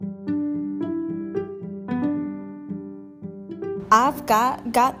I've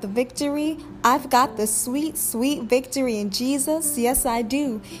got the victory. I've got the sweet, sweet victory in Jesus. Yes, I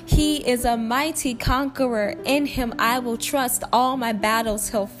do. He is a mighty conqueror. In him I will trust. All my battles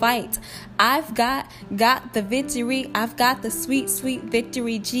he'll fight. I've got the victory. I've got the sweet, sweet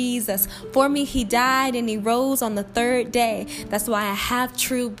victory, Jesus. For me, he died and he rose on the third day. That's why I have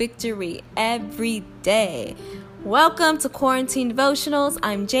true victory every day. Welcome to Quarantine Devotionals.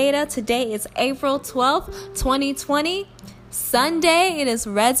 I'm Jada. Today is April 12th, 2020. Sunday, it is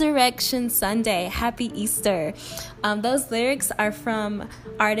Resurrection Sunday. Happy Easter. Those lyrics are from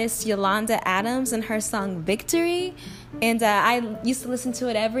artist Yolanda Adams and her song Victory. And I used to listen to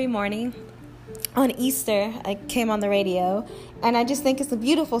it every morning on Easter. I came on the radio and I just think it's a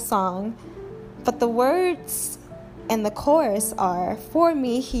beautiful song. But the words and the chorus are, for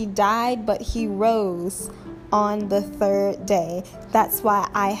me, he died, but he rose on the third day. That's why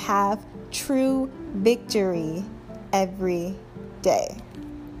I have true victory every day.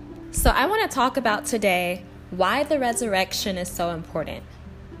 So I want to talk about today why the resurrection is so important,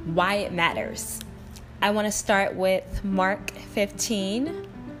 why it matters. I want to start with Mark 15,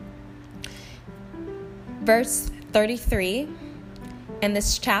 verse 33. And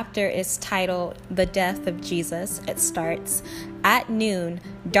this chapter is titled The Death of Jesus. It starts, at noon,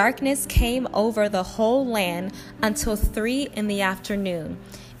 darkness came over the whole land until 3 p.m.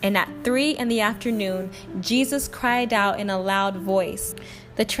 And at 3 p.m, Jesus cried out in a loud voice.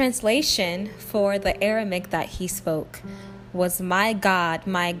 The translation for the Aramaic that he spoke was, my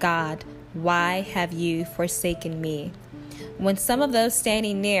God, why have you forsaken me? When some of those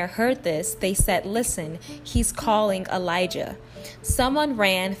standing near heard this, they said, listen, he's calling Elijah. Someone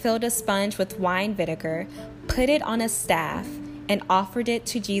ran, filled a sponge with wine vinegar, put it on a staff, and offered it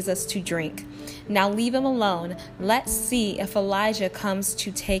to Jesus to drink. Now leave him alone. Let's see if Elijah comes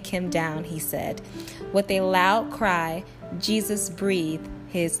to take him down, he said. With a loud cry, Jesus breathed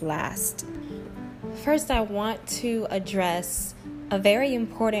his last. First, I want to address a very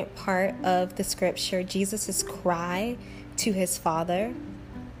important part of the scripture, Jesus' cry to his Father.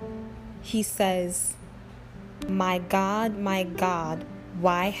 He says, my God,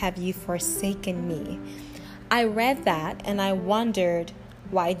 why have you forsaken me? I read that and I wondered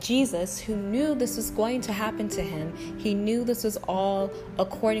why Jesus, who knew this was going to happen to him, he knew this was all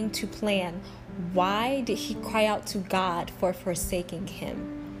according to plan, why did he cry out to God for forsaking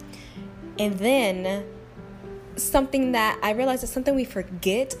him? And then something that I realized is something we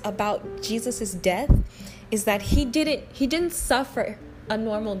forget about Jesus' death is that he didn't suffer a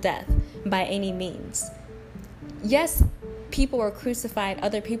normal death by any means. Yes, people were crucified,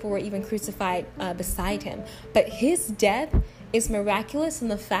 other people were even crucified beside him, but his death is miraculous in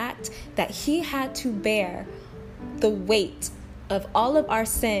the fact that he had to bear the weight of all of our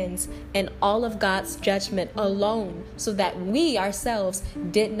sins and all of God's judgment alone so that we ourselves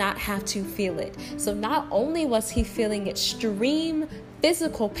did not have to feel it. So not only was he feeling extreme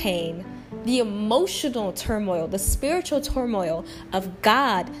physical pain, the emotional turmoil, the spiritual turmoil of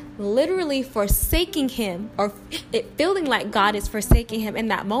God literally forsaking him, or it feeling like God is forsaking him in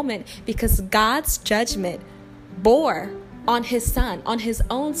that moment because God's judgment bore on his son, on his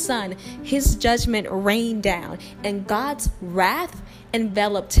own son. His judgment rained down and God's wrath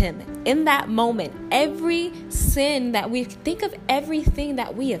enveloped him. In that moment, every sin that we think of, everything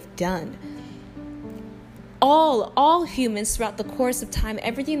that we have done, all humans throughout the course of time,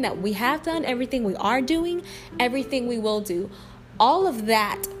 everything that we have done, everything we are doing, everything we will do, all of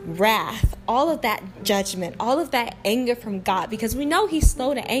that wrath, all of that judgment, all of that anger from God, because we know he's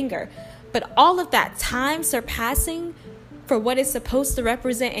slow to anger, but all of that time surpassing for what is supposed to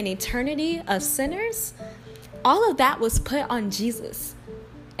represent an eternity of sinners, all of that was put on Jesus.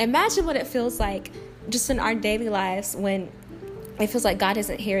 Imagine what it feels like just in our daily lives when it feels like God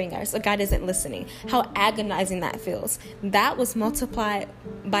isn't hearing us or God isn't listening. How agonizing that feels. That was multiplied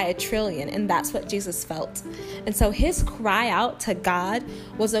by 1 trillion, and that's what Jesus felt. And so his cry out to God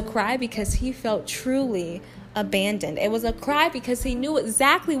was a cry because he felt truly abandoned. It was a cry because he knew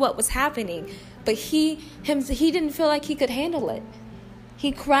exactly what was happening, but he didn't feel like he could handle it.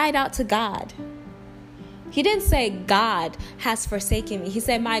 He cried out to God. He didn't say, God has forsaken me. He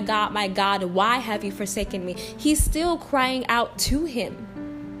said, my God, why have you forsaken me? He's still crying out to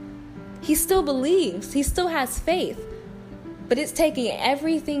him. He still believes. He still has faith. But it's taking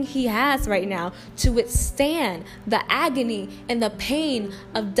everything he has right now to withstand the agony and the pain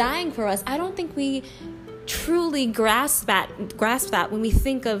of dying for us. I don't think we truly grasp that when we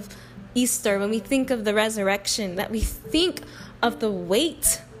think of Easter, when we think of the resurrection, that we think of the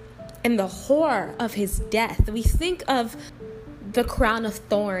weight and the horror of his death. We think of the crown of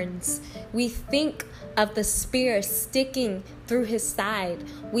thorns. We think of the spear sticking through his side.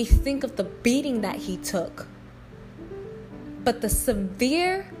 We think of the beating that he took. But the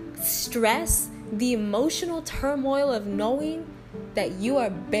severe stress, the emotional turmoil of knowing that you are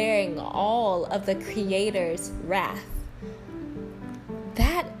bearing all of the Creator's wrath,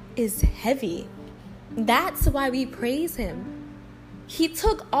 that is heavy. That's why we praise him. He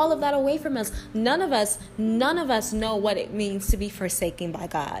took all of that away from us. None of us know what it means to be forsaken by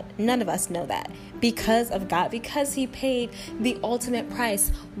God. None of us know that because of God, because he paid the ultimate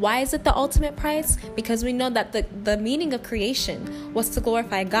price. Why is it the ultimate price? Because we know that the meaning of creation was to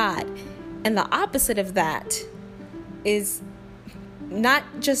glorify God. And the opposite of that is not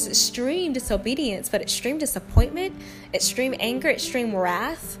just extreme disobedience, but extreme disappointment, extreme anger, extreme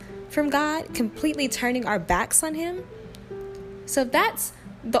wrath from God, completely turning our backs on him. So that's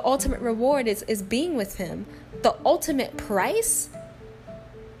the ultimate reward is being with him. The ultimate price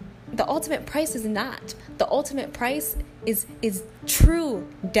is not. The ultimate price is true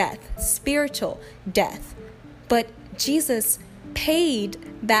death, spiritual death. But Jesus paid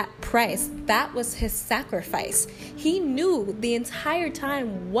that price. That was his sacrifice. He knew the entire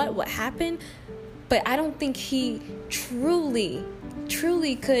time what would happen, but I don't think he truly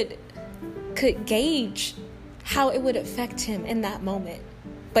could gauge how it would affect him in that moment.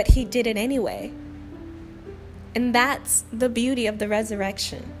 But he did it anyway. And that's the beauty of the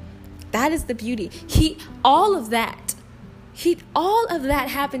resurrection. That is the beauty. All of that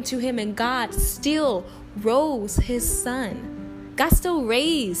happened to him, and God still rose his son. God still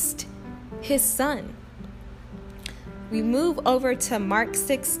raised his son. We move over to Mark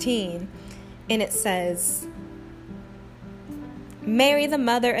 16, and it says, Mary, the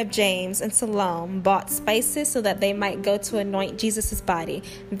mother of James and Salome, bought spices so that they might go to anoint Jesus' body.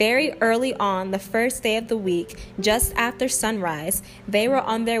 Very early on, the first day of the week, just after sunrise, they were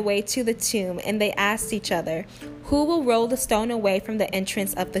on their way to the tomb, and they asked each other, "Who will roll the stone away from the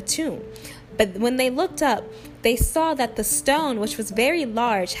entrance of the tomb?" But when they looked up, they saw that the stone, which was very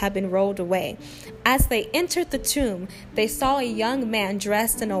large, had been rolled away. As they entered the tomb, they saw a young man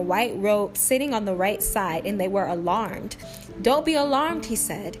dressed in a white robe sitting on the right side, and they were alarmed. "Don't be alarmed," he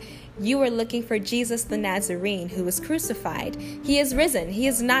said. "You are looking for Jesus the Nazarene, who was crucified. He is risen. He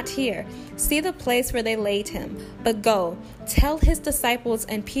is not here. See the place where they laid him. But go, tell his disciples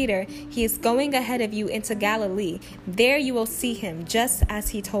and Peter he is going ahead of you into Galilee. There you will see him, just as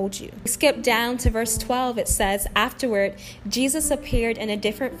he told you." Skip down to verse 12. It says, "Afterward, Jesus appeared in a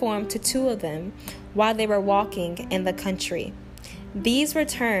different form to two of them while they were walking in the country. These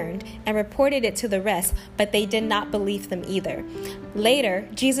returned and reported it to the rest, but they did not believe them either. Later,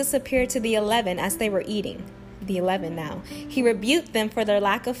 Jesus appeared to the 11 as they were eating." The 11 now. "He rebuked them for their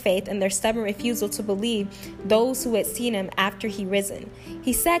lack of faith and their stubborn refusal to believe those who had seen him after he risen.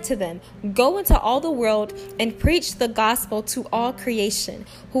 He said to them, 'Go into all the world and preach the gospel to all creation.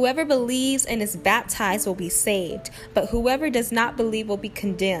 Whoever believes and is baptized will be saved, but whoever does not believe will be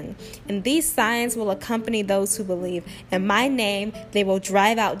condemned. And these signs will accompany those who believe. In my name, they will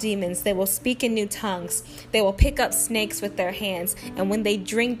drive out demons. They will speak in new tongues. They will pick up snakes with their hands. And when they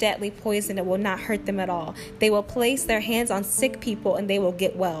drink deadly poison, it will not hurt them at all. They will place their hands on sick people and they will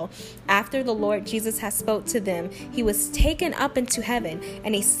get well.' After the Lord Jesus had spoke to them, he was taken up into heaven,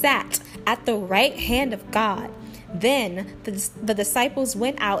 and he sat at the right hand of God. Then the disciples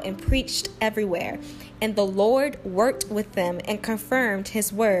went out and preached everywhere, and the Lord worked with them and confirmed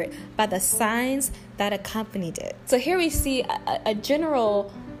his word by the signs that accompanied it." So here we see a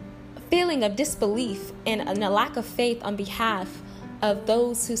general feeling of disbelief and a lack of faith on behalf of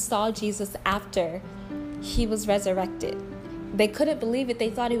those who saw Jesus after he was resurrected. They couldn't believe it.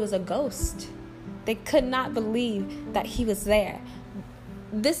 They thought he was a ghost. They could not believe that he was there.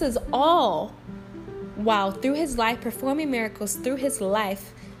 This is all while through his life, performing miracles, through his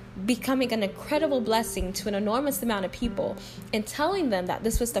life, becoming an incredible blessing to an enormous amount of people, and telling them that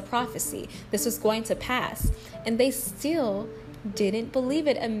this was the prophecy, this was going to pass. And they still didn't believe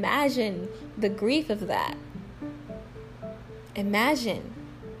it. Imagine the grief of that. Imagine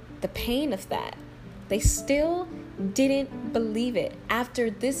the pain of that. They still didn't believe it after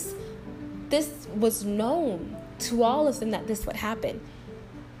this was known to all of them that this would happen.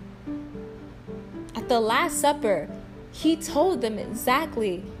 At the Last Supper, he told them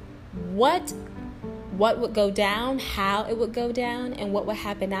exactly what would go down, how it would go down, and what would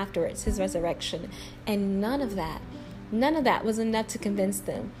happen afterwards, his resurrection. And none of that was enough to convince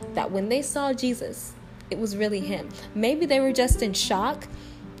them that when they saw Jesus, it was really him. Maybe they were just in shock,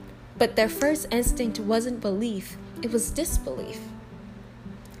 but their first instinct wasn't belief, it was disbelief.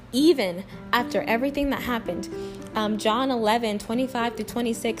 Even after everything that happened, John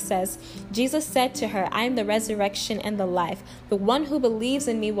 11:25-26 says, Jesus said to her, I am the resurrection and the life. The one who believes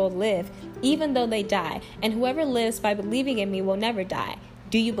in me will live, even though they die. And whoever lives by believing in me will never die.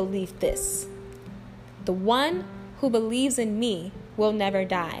 Do you believe this? The one who believes in me will never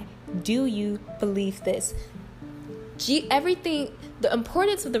die. Do you believe this? The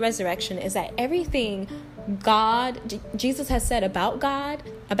importance of the resurrection is that everything Jesus has said about God,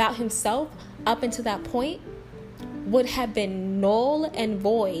 about himself, up until that point, would have been null and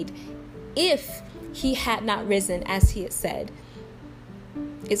void if he had not risen as he had said.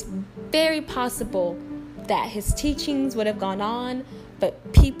 It's very possible that his teachings would have gone on,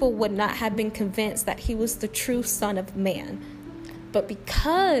 but people would not have been convinced that he was the true Son of Man. But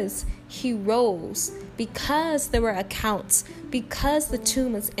because he rose, because there were accounts, because the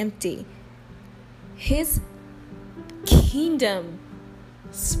tomb was empty, his kingdom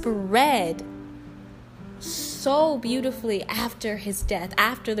spread so beautifully after his death,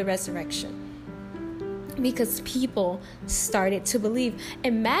 after the resurrection, because people started to believe.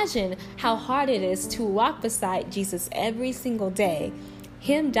 Imagine how hard it is to walk beside Jesus every single day,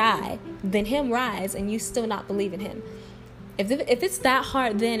 him die, then him rise, and you still not believe in him. If it's that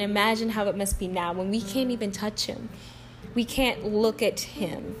hard, then imagine how it must be now when we can't even touch him. We can't look at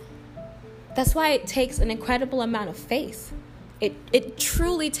him. That's why it takes an incredible amount of faith. It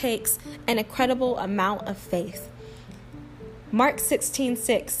truly takes an incredible amount of faith. Mark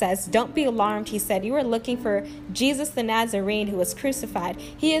 16:6 says, don't be alarmed, he said. You are looking for Jesus the Nazarene who was crucified.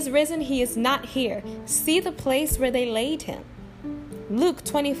 He is risen. He is not here. See the place where they laid him. Luke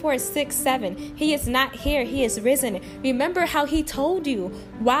 24:6-7. He is not here. He is risen. Remember how he told you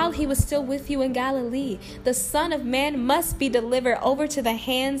while he was still with you in Galilee. The Son of Man must be delivered over to the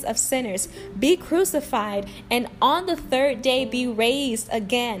hands of sinners, be crucified, and on the third day be raised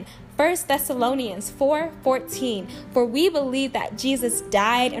again. 1 Thessalonians 4:14. For we believe that Jesus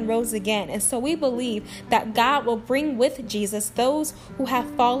died and rose again. And so we believe that God will bring with Jesus those who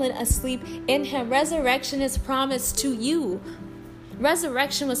have fallen asleep in him. Resurrection is promised to you.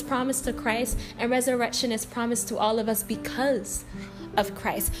 Resurrection was promised to Christ, and resurrection is promised to all of us because of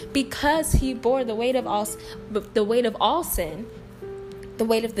Christ, because he bore the weight of all sin, the weight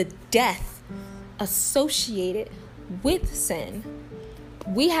of the death associated with sin.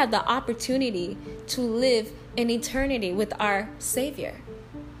 We have the opportunity to live in eternity with our Savior.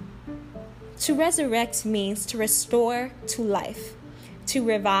 To resurrect means to restore to life, to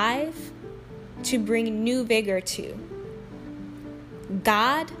revive, to bring new vigor to.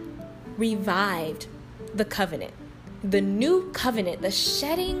 God revived the covenant. The new covenant, the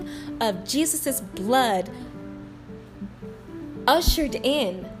shedding of Jesus' blood, ushered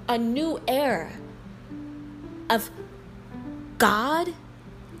in a new era of God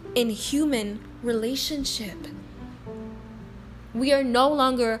and human relationship. We are no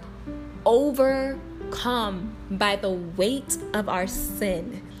longer overcome by the weight of our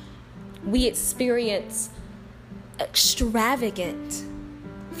sin. We experience extravagant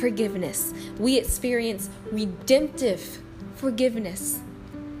forgiveness. We experience redemptive forgiveness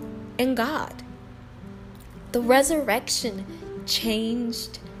in God. The resurrection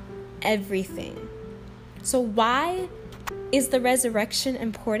changed everything. So why is the resurrection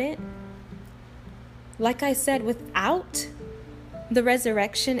important? Like I said, without the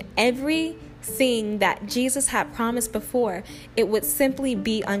resurrection, everything that Jesus had promised before, it would simply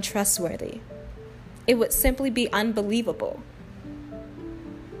be untrustworthy. It would simply be unbelievable.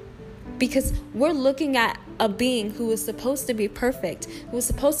 Because we're looking at a being who is supposed to be perfect, who is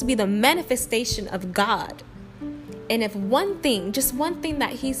supposed to be the manifestation of God. And if just one thing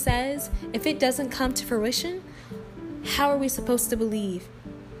that he says, if it doesn't come to fruition, how are we supposed to believe?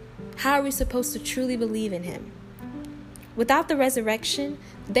 How are we supposed to truly believe in him? Without the resurrection,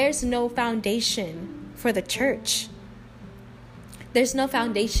 there's no foundation for the church. There's no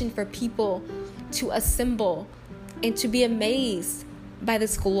foundation for people to assemble and to be amazed by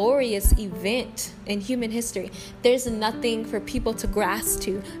this glorious event in human history. There's nothing for people to grasp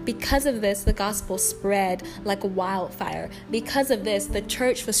to. Because of this, the gospel spread like a wildfire. Because of this, the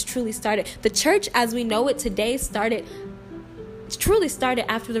church was truly started. The church as we know it today truly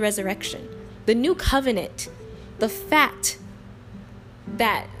started after the resurrection. The new covenant, the fact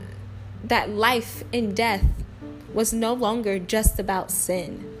that life and death was no longer just about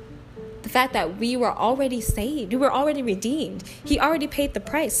sin. The fact that we were already saved, we were already redeemed. He already paid the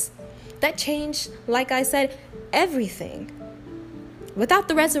price. That changed, like I said, everything. Without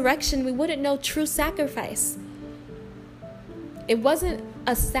the resurrection, we wouldn't know true sacrifice. It wasn't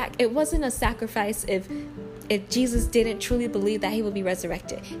a sacrifice if Jesus didn't truly believe that he would be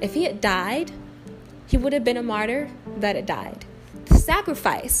resurrected. If he had died, He would have been a martyr that it died. The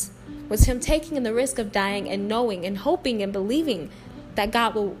sacrifice was him taking the risk of dying and knowing and hoping and believing that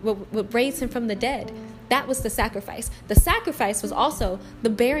God would raise him from the dead. That was the sacrifice. The sacrifice was also the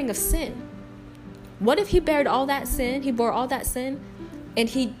bearing of sin. What if he bared all that sin? He bore all that sin, and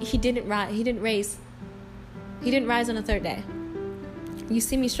he didn't rise. He didn't rise on the third day. You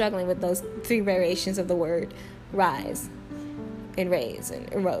see me struggling with those three variations of the word rise and raise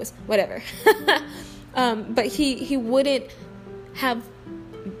and rose, whatever. But he wouldn't have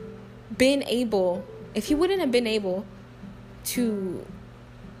been able, if he wouldn't have been able to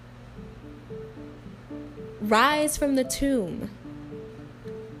rise from the tomb,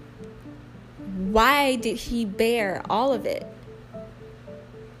 why did he bear all of it?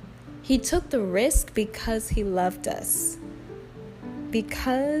 He took the risk because he loved us.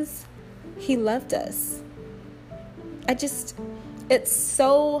 Because he loved us. It's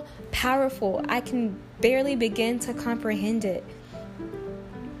so powerful. I can barely begin to comprehend it.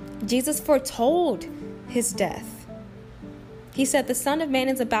 Jesus foretold his death. He said, the Son of Man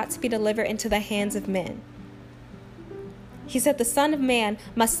is about to be delivered into the hands of men. He said, the Son of Man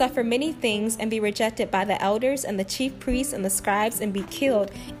must suffer many things and be rejected by the elders and the chief priests and the scribes and be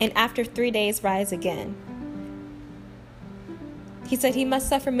killed, and after 3 days rise again. He said he must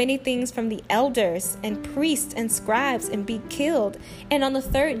suffer many things from the elders and priests and scribes and be killed, and on the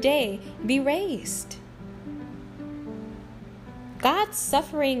third day be raised. God's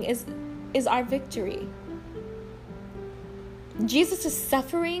suffering is our victory. Jesus'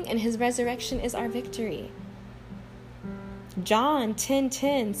 suffering and his resurrection is our victory. John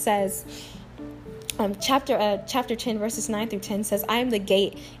 10:10 says, chapter 10 verses 9 through 10 says, I am the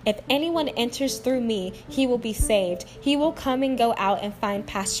gate. If anyone enters through me, he will be saved. He will come and go out and find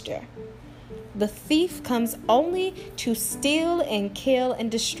pasture. The thief comes only to steal and kill and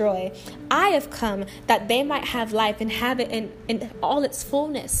destroy. I have come that they might have life and have it in all its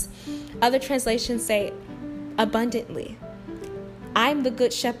fullness. Other translations say abundantly. I'm the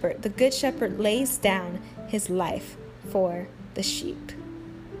good shepherd. The good shepherd lays down his life for the sheep.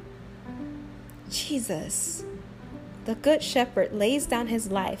 Jesus, the good shepherd, lays down his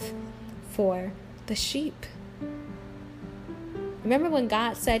life for the sheep. Remember when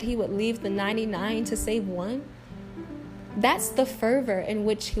God said he would leave the 99 to save one? That's the fervor in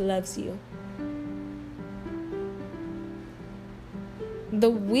which he loves you. The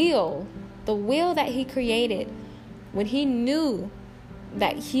will that he created when he knew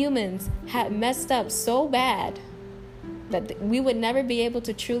that humans had messed up so bad that we would never be able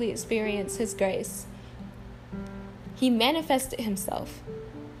to truly experience his grace. He manifested himself,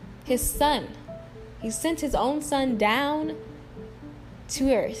 his son. He sent his own son down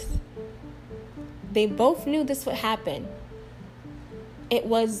to earth. They both knew this would happen. It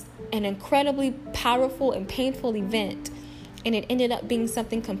was an incredibly powerful and painful event, and it ended up being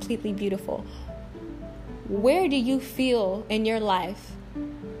something completely beautiful. Where do you feel in your life?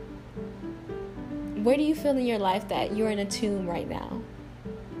 Where do you feel in your life that you're in a tomb right now?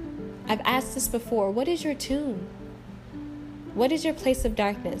 I've asked this before. What is your tomb? What is your place of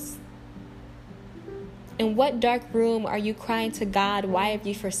darkness? In what dark room are you crying to God, why have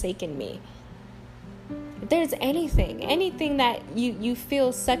you forsaken me? If there's anything that you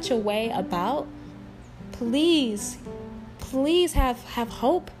feel such a way about, please have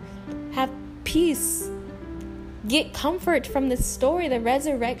hope, have peace. Get comfort from this story, the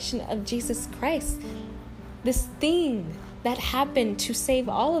resurrection of Jesus Christ. This thing that happened to save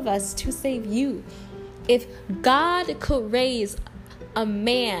all of us, to save you. If God could raise a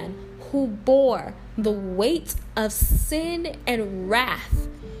man who bore the weight of sin and wrath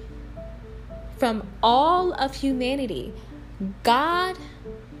from all of humanity, God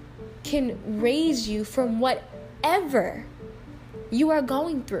can raise you from whatever you are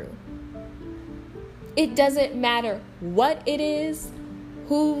going through. It doesn't matter what it is,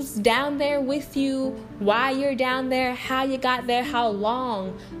 who's down there with you, why you're down there, how you got there, how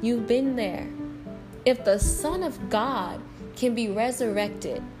long you've been there. If the Son of God can be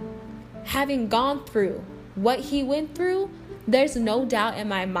resurrected, having gone through what he went through, there's no doubt in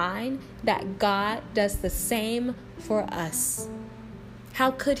my mind that God does the same for us.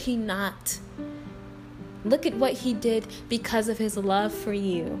 How could he not? Look at what he did because of his love for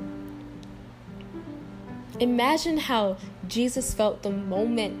you. Imagine how Jesus felt the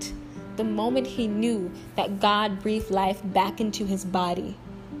moment he knew that God breathed life back into his body.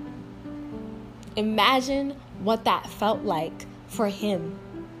 Imagine what that felt like for him.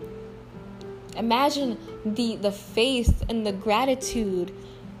 Imagine the faith and the gratitude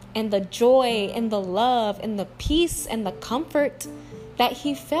and the joy and the love and the peace and the comfort that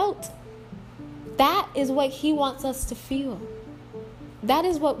he felt. that is what he wants us to feel. That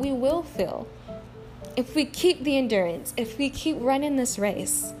is what we will feel. If we keep the endurance, if we keep running this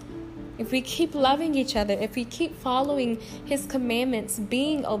race, if we keep loving each other, if we keep following his commandments,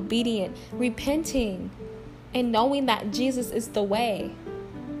 being obedient, repenting, and knowing that Jesus is the way,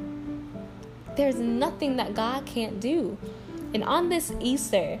 there's nothing that God can't do. And on this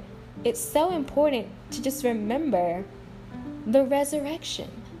Easter, it's so important to just remember the resurrection,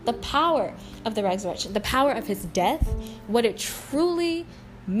 the power of the resurrection, the power of his death, what it truly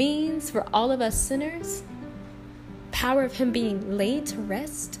means for all of us sinners, power of him being laid to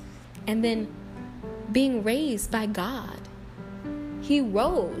rest, and then being raised by God. He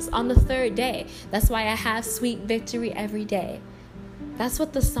rose on the third day. That's why I have sweet victory every day. That's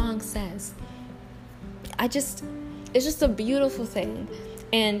what the song says. It's just a beautiful thing.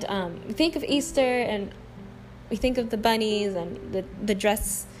 And we think of Easter and we think of the bunnies and the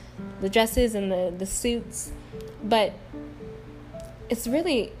dresses and the suits, but it's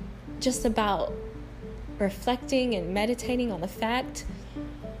really just about reflecting and meditating on the fact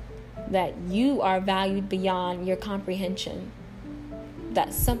that you are valued beyond your comprehension.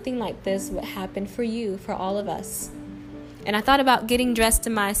 That something like this would happen for you, for all of us. And I thought about getting dressed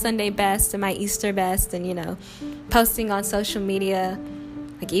in my Sunday best and my Easter best and, posting on social media.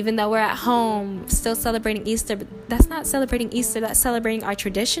 Like, even though we're at home, still celebrating Easter, but that's not celebrating Easter. That's celebrating our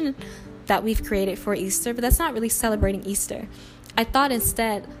tradition that we've created for Easter, but that's not really celebrating Easter. I thought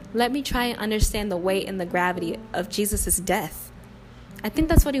instead, let me try and understand the weight and the gravity of Jesus' death. I think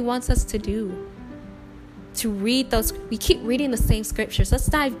that's what he wants us to do. To read those, we keep reading the same scriptures. Let's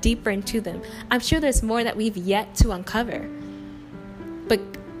dive deeper into them. I'm sure there's more that we've yet to uncover. But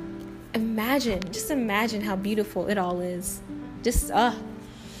just imagine how beautiful it all is.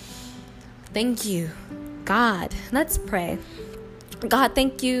 Thank you, God. Let's pray. God,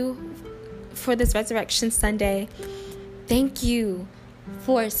 thank you for this Resurrection Sunday. Thank you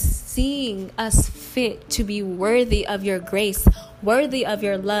for seeing us fit to be worthy of your grace, worthy of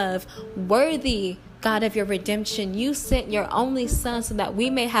your love, worthy, God, of your redemption. You sent your only Son so that we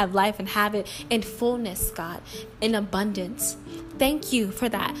may have life and have it in fullness, God, in abundance. Thank you for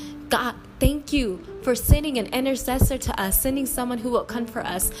that. God, thank you for sending an intercessor to us, sending someone who will comfort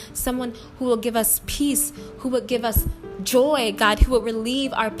us, someone who will give us peace, who will give us joy, God, who will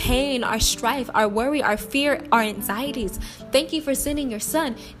relieve our pain, our strife, our worry, our fear, our anxieties. Thank you for sending your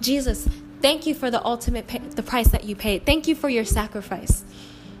Son, Jesus. Thank you for the the price that you paid. Thank you for your sacrifice.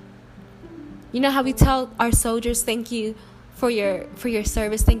 You know how we tell our soldiers, thank you for your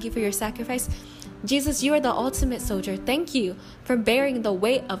service, thank you for your sacrifice? Jesus, you are the ultimate soldier. Thank you for bearing the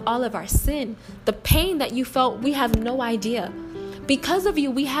weight of all of our sin. The pain that you felt, we have no idea. Because of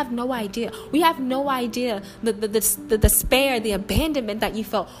you, we have no idea. We have no idea the despair, the abandonment that you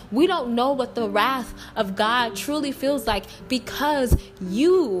felt. We don't know what the wrath of God truly feels like because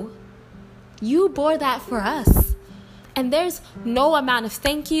you bore that for us. And there's no amount of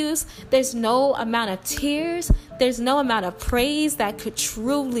thank yous. There's no amount of tears. There's no amount of praise that could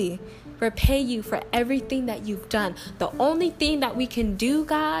truly repay you for everything that you've done. The only thing that we can do,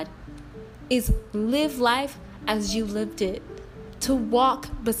 God, is live life as you lived it, to walk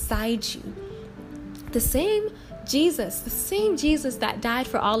beside you. The same Jesus that died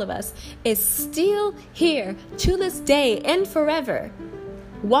for all of us is still here to this day and forever,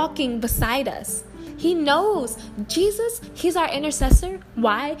 walking beside us. He knows. Jesus, he's our intercessor.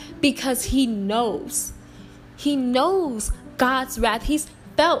 Why? Because he knows. He knows God's wrath. He's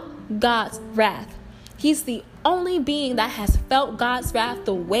felt God's wrath. He's the only being that has felt God's wrath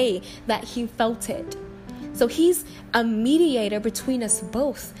the way that he felt it. So he's a mediator between us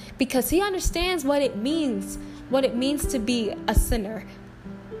both because he understands what it means to be a sinner.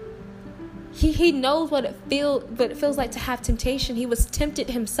 He knows what it feels like to have temptation. He was tempted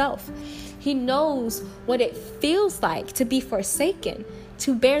himself. He knows what it feels like to be forsaken,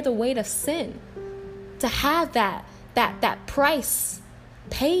 to bear the weight of sin, to have that price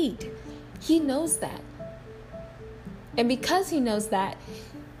paid. He knows that. And because he knows that,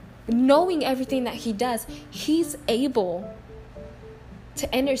 knowing everything that he does, he's able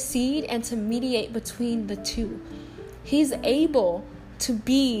to intercede and to mediate between the two. He's able to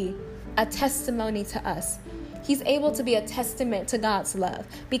be a testimony to us. He's able to be a testament to God's love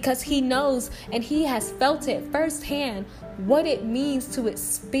because he knows and he has felt it firsthand what it means to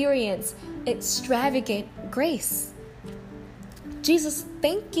experience extravagant grace. Jesus,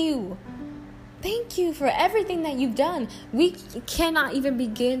 thank you. Thank you for everything that you've done. We cannot even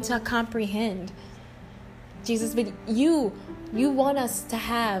begin to comprehend. Jesus, but you want us to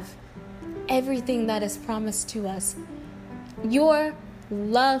have everything that is promised to us. Your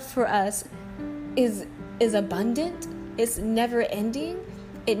love for us is abundant. It's never ending.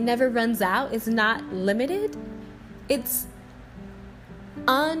 It never runs out. It's not limited. It's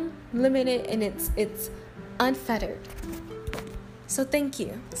unlimited, and it's unfettered. So thank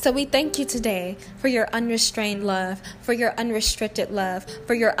you. So we thank you today for your unrestrained love, for your unrestricted love,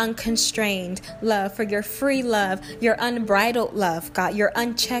 for your unconstrained love, for your free love, your unbridled love, God, your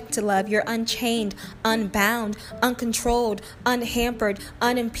unchecked love, your unchained, unbound, uncontrolled, unhampered,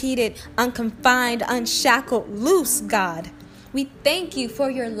 unimpeded, unconfined, unshackled, loose, God. We thank you for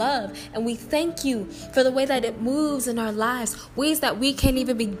your love, and we thank you for the way that it moves in our lives, ways that we can't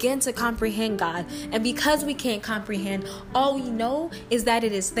even begin to comprehend, God. And because we can't comprehend, all we know is that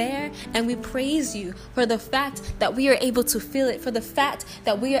it is there, and we praise you for the fact that we are able to feel it, for the fact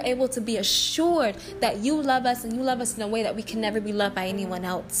that we are able to be assured that you love us, and you love us in a way that we can never be loved by anyone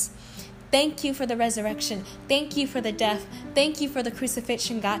else. Thank you for the resurrection. Thank you for the death. Thank you for the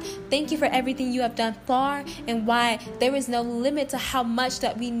crucifixion, God. Thank you for everything you have done far and wide. There is no limit to how much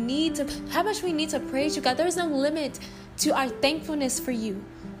we need to praise you, God. There is no limit to our thankfulness for you.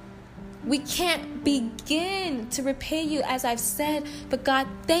 We can't begin to repay you, as I've said, but God,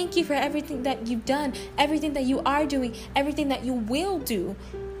 thank you for everything that you've done, everything that you are doing, everything that you will do.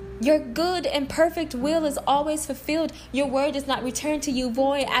 Your good and perfect will is always fulfilled. Your word does not return to you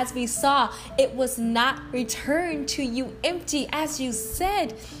void, as we saw. It was not returned to you empty, as you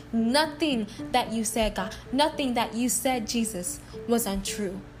said. Nothing that you said, God, nothing that you said, Jesus, was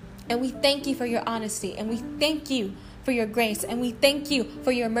untrue. And we thank you for your honesty, and we thank you for your grace, and we thank you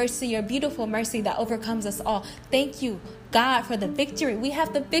for your mercy, your beautiful mercy that overcomes us all. Thank you, God, for the victory. We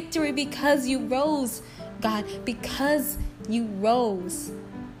have the victory because you rose, God, because you rose.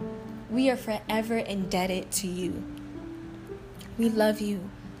 We are forever indebted to you. We love you.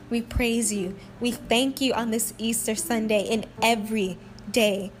 We praise you. We thank you on this Easter Sunday and every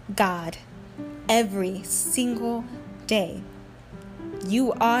day, God. Every single day.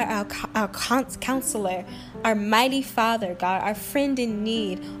 You are our counselor, our mighty Father, God, our friend in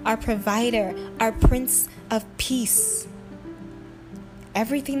need, our provider, our Prince of Peace.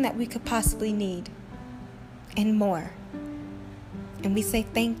 Everything that we could possibly need and more. And we say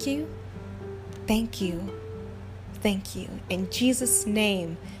thank you. Thank you. Thank you. In Jesus'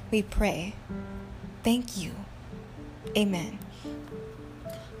 name we pray. Thank you. Amen.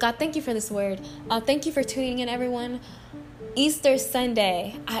 God, thank you for this word. Thank you for tuning in, everyone. Easter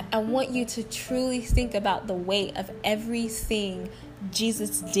Sunday, I want you to truly think about the weight of everything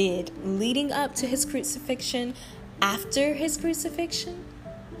Jesus did leading up to his crucifixion, after his crucifixion.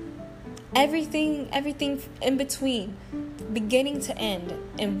 Everything in between, beginning to end,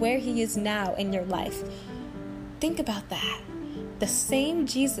 and where he is now in your life. Think about that. The same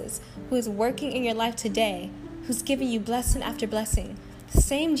Jesus who is working in your life today, who's giving you blessing after blessing, the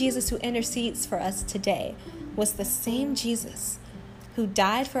same Jesus who intercedes for us today, was the same Jesus who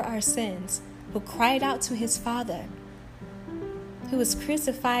died for our sins, who cried out to his Father, who was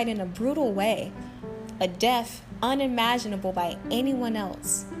crucified in a brutal way, a death unimaginable by anyone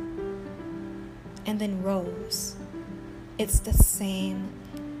else, and then rose. It's the same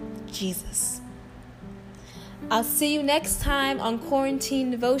Jesus. I'll see you next time on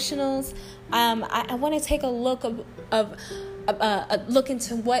Quarantine Devotionals. I want to take a look look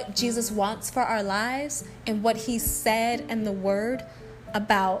into what Jesus wants for our lives and what he said in the word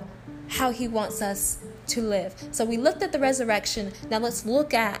about how he wants us to live. So we looked at the resurrection. Now let's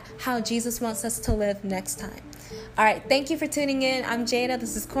look at how Jesus wants us to live next time. All right. Thank you for tuning in. I'm Jada.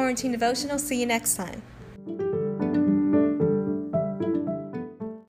 This is Quarantine Devotional. See you next time.